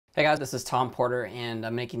Hey guys, this is Tom Porter and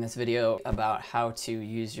I'm making this video about how to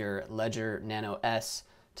use your Ledger Nano S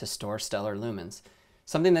to store Stellar Lumens.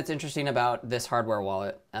 Something that's interesting about this hardware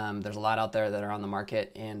wallet, there's a lot out there that are on the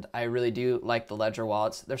market and I really do like the Ledger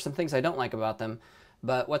wallets. There's some things I don't like about them,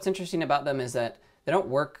 but what's interesting about them is that they don't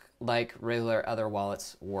work like regular other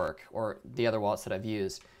wallets work, or the other wallets that I've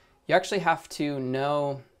used. You actually have to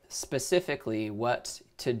know specifically what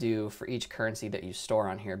to do for each currency that you store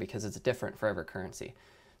on here because it's different for every currency.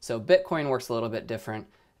 So Bitcoin works a little bit different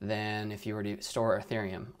than if you were to store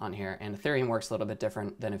Ethereum on here, and Ethereum works a little bit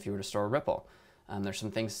different than if you were to store Ripple. There's some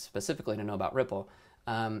things specifically to know about Ripple.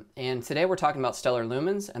 And today we're talking about Stellar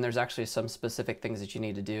Lumens, and there's actually some specific things that you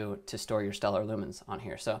need to do to store your Stellar Lumens on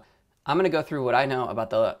here. So I'm going to go through what I know about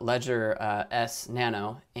the Ledger S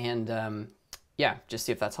Nano and yeah, just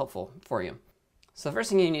see if that's helpful for you. So the first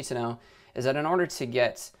thing you need to know is that in order to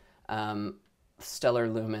get Stellar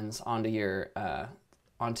Lumens onto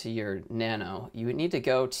your Nano, you would need to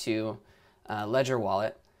go to Ledger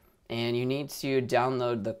Wallet and you need to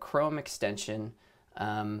download the Chrome extension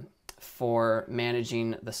for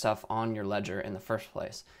managing the stuff on your Ledger in the first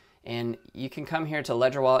place. And you can come here to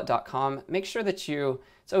ledgerwallet.com. Make sure that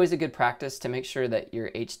it's always a good practice to make sure that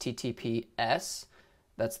your HTTPS,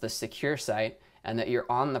 that's the secure site, and that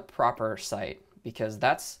you're on the proper site, because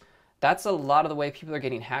that's a lot of the way people are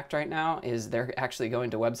getting hacked right now, is they're actually going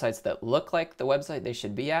to websites that look like the website they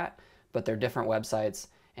should be at, but they're different websites,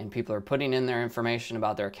 and people are putting in their information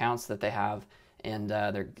about their accounts that they have, and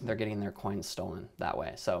they're getting their coins stolen that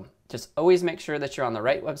way. So just always make sure that you're on the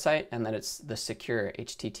right website and that it's the secure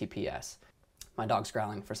HTTPS. My dog's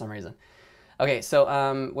growling for some reason. Okay,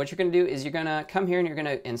 so what you're going to do is you're going to come here and you're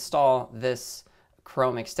going to install this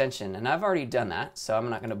Chrome extension, and I've already done that, so I'm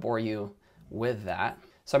not going to bore you with that.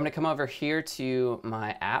 So I'm going to come over here to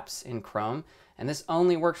my apps in Chrome, and this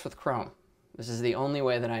only works with Chrome. This is the only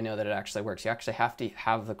way that I know that it actually works. You actually have to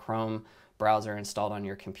have the Chrome browser installed on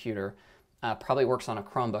your computer. Probably works on a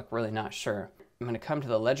Chromebook, really not sure. I'm going to come to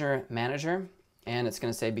the Ledger Manager, and it's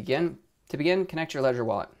going to say begin. To begin, connect your Ledger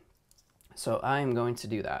wallet. So I'm going to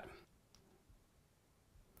do that.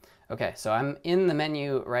 Okay, so I'm in the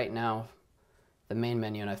menu right now, the main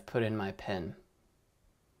menu, and I've put in my PIN.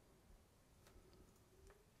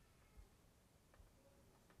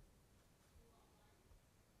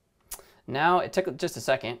 Now, it took just a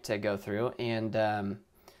second to go through, and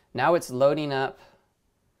now it's loading up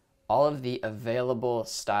all of the available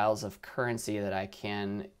styles of currency that I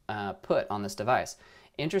can put on this device.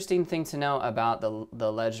 Interesting thing to know about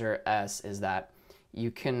the Ledger S is that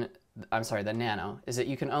the Nano, is that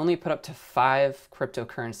you can only put up to 5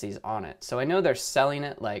 cryptocurrencies on it. So I know they're selling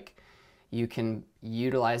it like you can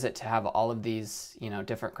utilize it to have all of these,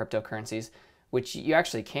 different cryptocurrencies, which you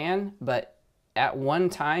actually can, but at one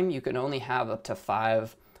time, you can only have up to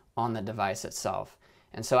 5 on the device itself.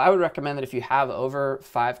 And so I would recommend that if you have over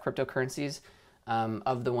 5 cryptocurrencies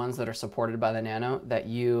of the ones that are supported by the Nano, that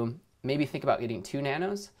you maybe think about getting 2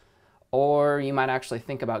 Nanos, or you might actually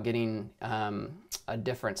think about getting a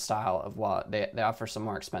different style of wallet. They offer some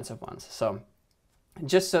more expensive ones. So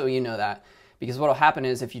just so you know that, because what will happen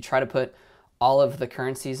is if you try to put all of the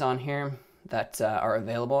currencies on here that are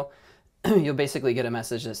available, you'll basically get a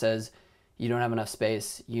message that says, you don't have enough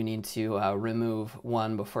space, you need to remove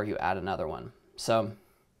one before you add another one. So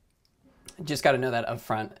just got to know that up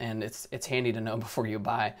front, and it's handy to know before you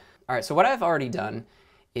buy. All right, so what I've already done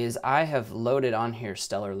is I have loaded on here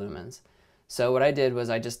Stellar Lumens. So what I did was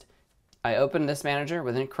I opened this manager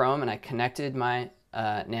within Chrome and I connected my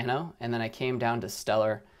Nano, and then I came down to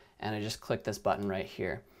Stellar and I just clicked this button right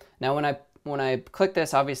here. Now when I click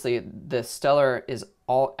this, obviously the Stellar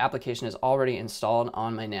application is already installed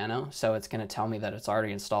on my Nano, so it's going to tell me that it's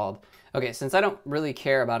already installed. Okay, since I don't really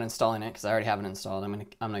care about installing it because I already have it installed, I'm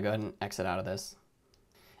gonna go ahead and exit out of this.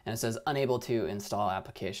 And it says unable to install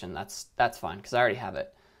application. That's fine because I already have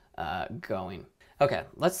it going. Okay,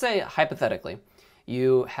 let's say hypothetically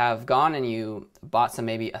you have gone and you bought some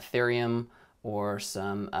maybe Ethereum or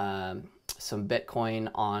some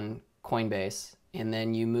Bitcoin on Coinbase, and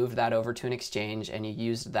then you moved that over to an exchange and you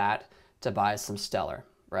used that to buy some Stellar,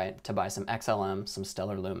 right? To buy some XLM, some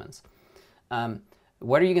Stellar Lumens.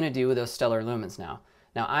 What are you going to do with those Stellar Lumens now?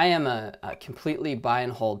 Now, I am a completely buy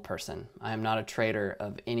and hold person. I am not a trader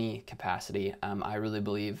of any capacity. I really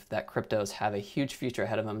believe that cryptos have a huge future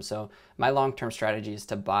ahead of them. So my long-term strategy is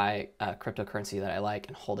to buy a cryptocurrency that I like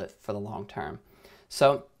and hold it for the long term.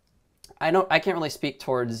 So I can't really speak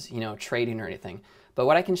towards, trading or anything. But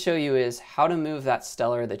what I can show you is how to move that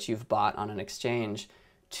Stellar that you've bought on an exchange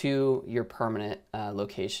to your permanent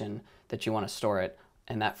location that you want to store it.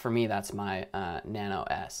 And that, for me, that's my Nano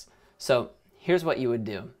S. So here's what you would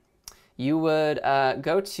do. you would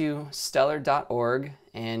go to stellar.org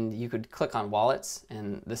and you could click on wallets,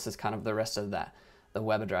 and this is kind of the rest of the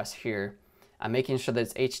web address here. I'm making sure that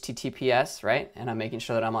it's HTTPS, right? And I'm making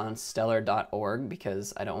sure that I'm on stellar.org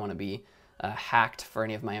because I don't want to be hacked for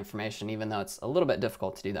any of my information, even though it's a little bit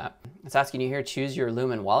difficult to do that. It's asking you here, choose your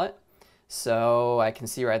Lumen wallet. So I can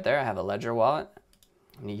see right there, I have a Ledger wallet.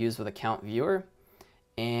 I'm going to use with account viewer,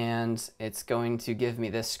 and it's going to give me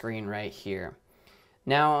this screen right here.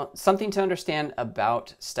 Now, something to understand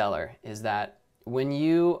about Stellar is that when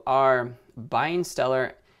you are buying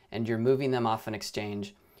Stellar and you're moving them off an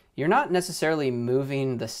exchange, you're not necessarily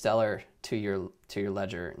moving the Stellar to your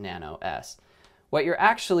Ledger Nano S. What you're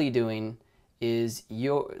actually doing is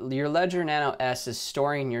your Ledger Nano S is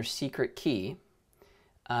storing your secret key,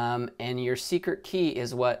 and your secret key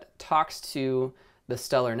is what talks to the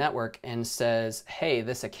Stellar network and says, hey,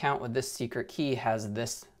 this account with this secret key has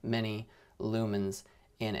this many lumens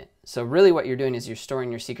in it. So really what you're doing is you're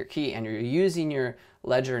storing your secret key, and you're using your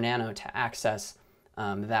Ledger Nano to access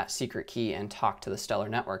that secret key and talk to the Stellar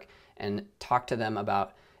network and talk to them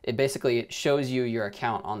about it. Basically shows you your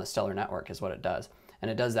account on the Stellar network is what it does. And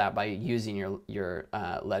it does that by using your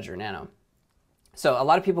Ledger Nano. So a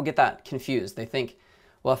lot of people get that confused. They think,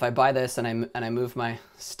 well, if I buy this and I move my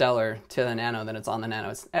Stellar to the Nano, then it's on the Nano.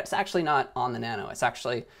 It's actually not on the Nano. It's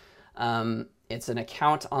actually it's an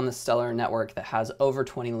account on the Stellar network that has over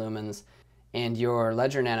 20 lumens, and your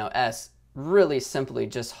Ledger Nano S really simply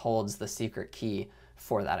just holds the secret key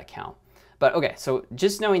for that account. But okay, so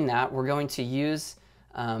just knowing that, we're going to use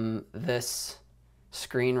this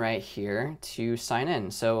screen right here to sign in.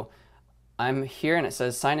 So I'm here and it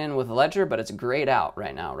says sign in with Ledger, but it's grayed out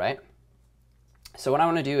right now, right? So what I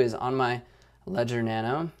want to do is on my Ledger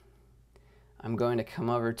Nano, I'm going to come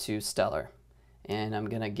over to Stellar, and I'm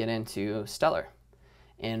going to get into Stellar.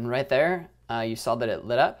 And right there, you saw that it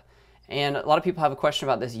lit up. And a lot of people have a question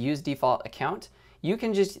about this use default account. You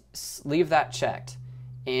can just leave that checked.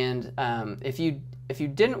 And if you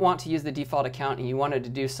didn't want to use the default account and you wanted to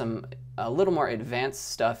do a little more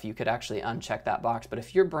advanced stuff, you could actually uncheck that box. But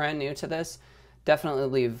if you're brand new to this, definitely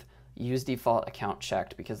leave use default account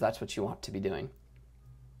checked, because that's what you want to be doing.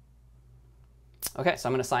 Okay, so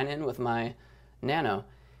I'm going to sign in with my Nano,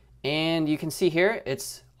 and you can see here,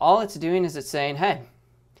 all it's doing is it's saying, hey,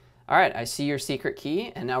 all right, I see your secret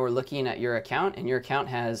key, and now we're looking at your account, and your account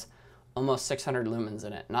has almost 600 lumens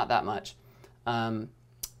in it, not that much.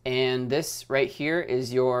 And this right here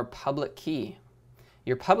is your public key.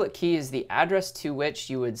 Your public key is the address to which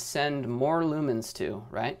you would send more lumens to,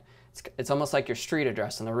 right? It's almost like your street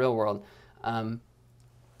address in the real world.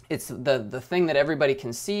 It's the thing that everybody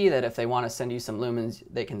can see, that if they want to send you some lumens,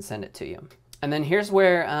 they can send it to you. And then here's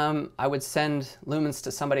where I would send lumens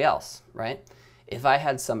to somebody else, right? If I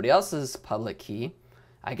had somebody else's public key,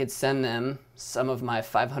 I could send them some of my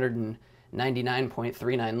 599.39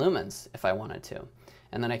 lumens if I wanted to.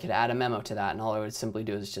 And then I could add a memo to that, and all I would simply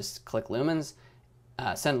do is just click lumens,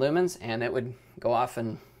 send lumens, and it would go off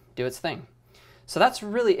and do its thing. So that's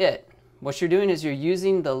really it. What you're doing is you're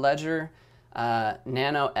using the Ledger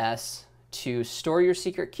Nano S to store your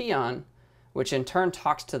secret key on, which in turn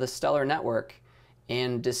talks to the Stellar network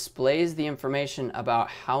and displays the information about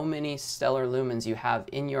how many Stellar lumens you have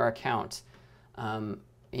in your account,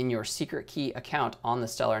 in your secret key account on the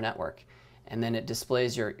Stellar network. And then it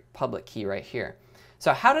displays your public key right here.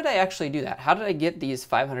 So how did I actually do that? How did I get these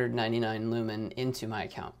 599 lumen into my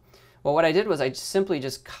account? Well, what I did was I simply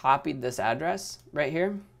just copied this address right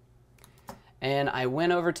here, and I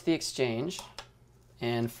went over to the exchange,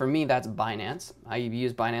 and for me that's Binance. I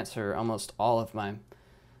use Binance for almost all of my,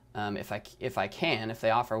 if they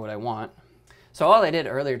offer what I want. So all I did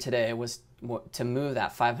earlier today was to move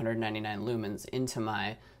that 599 lumens into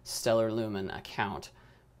my Stellar Lumen account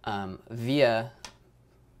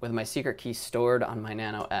with my secret key stored on my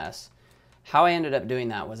Nano S. How I ended up doing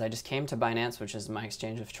that was I just came to Binance, which is my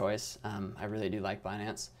exchange of choice. I really do like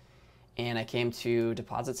Binance. And I came to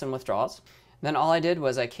deposits and withdrawals. Then all I did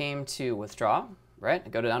was I came to withdraw, right? I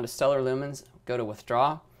go down to Stellar Lumens, go to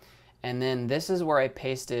withdraw, and then this is where I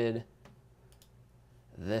pasted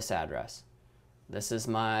this address. This is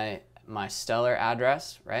my Stellar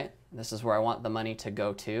address, right? This is where I want the money to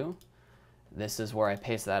go to. This is where I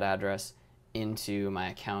paste that address into my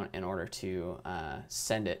account in order to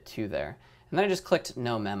send it to there. And then I just clicked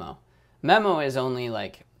no memo. Memo is only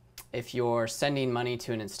like if you're sending money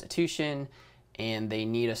to an institution and they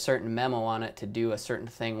need a certain memo on it to do a certain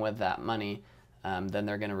thing with that money, then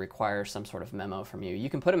they're going to require some sort of memo from you. You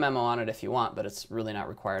can put a memo on it if you want, but it's really not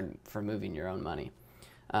required for moving your own money.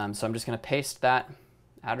 So I'm just going to paste that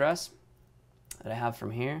address that I have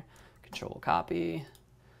from here, Control copy,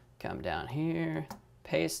 come down here,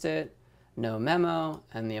 paste it, no memo,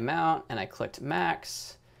 and the amount, and I clicked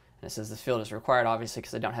max, and it says the field is required, obviously,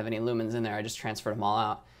 because I don't have any lumens in there. I just transferred them all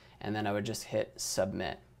out, and then I would just hit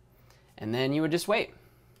submit. And then you would just wait.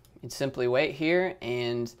 You'd simply wait here,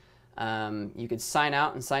 and you could sign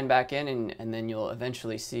out and sign back in, and then you'll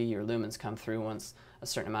eventually see your lumens come through once a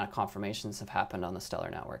certain amount of confirmations have happened on the Stellar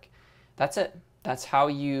network. That's it. That's how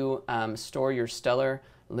you store your Stellar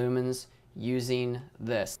lumens using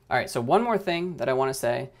this. All right, so one more thing that I want to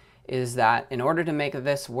say is that in order to make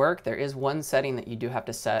this work, there is one setting that you do have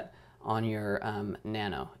to set on your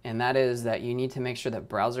Nano, and that is that you need to make sure that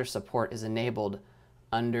browser support is enabled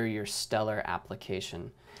under your Stellar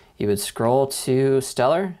application. You would scroll to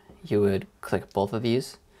Stellar, you would click both of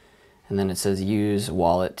these, and then it says use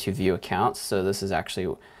wallet to view accounts. So this is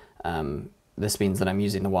actually, this means that I'm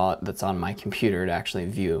using the wallet that's on my computer to actually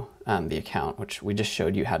view the account, which we just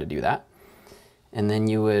showed you how to do that. And then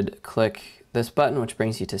you would click this button, which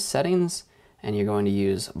brings you to settings, and you're going to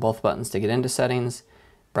use both buttons to get into settings,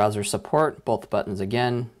 browser support, both buttons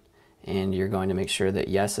again, and you're going to make sure that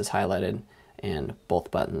yes is highlighted, and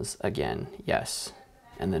both buttons again, yes,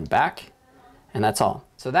 and then back, and that's all.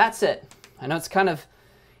 So that's it. I know it's kind of,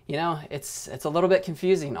 you know, it's a little bit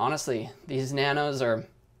confusing, honestly. These nanos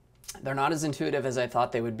they're not as intuitive as I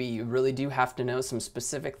thought they would be. You really do have to know some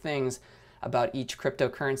specific things about each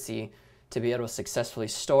cryptocurrency to be able to successfully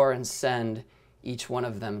store and send each one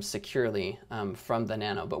of them securely from the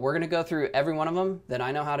Nano. But we're gonna go through every one of them that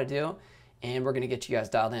I know how to do, and we're gonna get you guys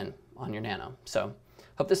dialed in on your Nano. So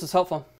hope this was helpful.